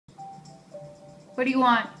What do you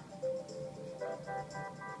want?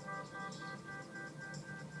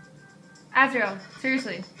 Azrael,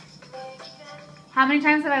 seriously. How many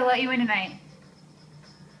times have I let you in tonight?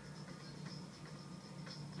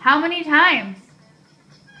 How many times?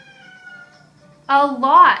 A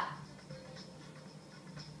lot.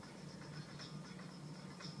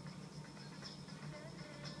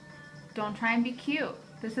 Don't try and be cute.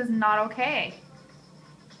 This is not okay.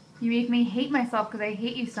 You make me hate myself because I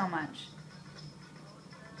hate you so much.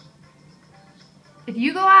 If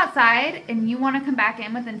you go outside and you want to come back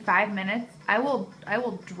in within 5 minutes, I will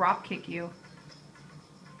drop kick you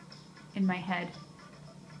in my head.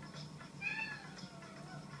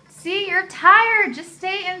 See, you're tired. Just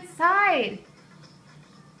stay inside.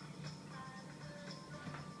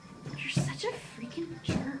 You're such a freaking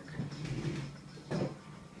jerk.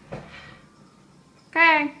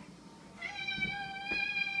 Okay.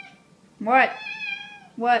 What?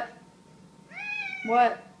 What?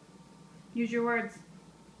 What? Use your words.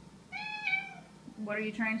 What are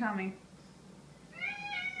you trying to tell me?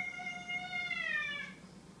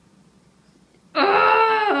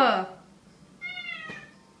 Ugh!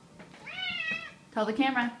 Tell the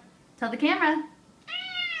camera. Tell the camera.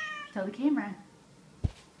 Tell the camera.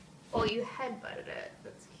 Oh, you headbutted it.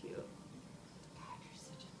 That's cute. God, you're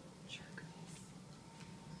such a jerk.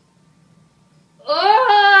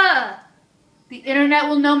 Ugh! The internet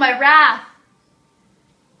will know my wrath.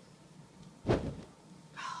 Oh,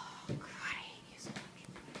 God, I hate you so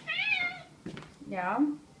much. Yeah?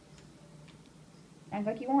 Act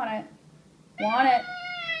like you want it. Want it.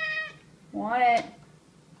 Want it.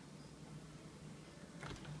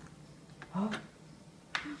 Oh.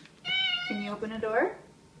 Can you open a door?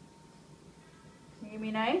 Can you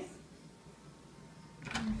be nice?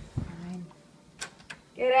 Fine.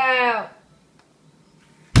 Get out.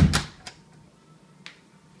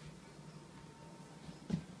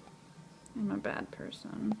 I'm a bad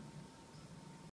person.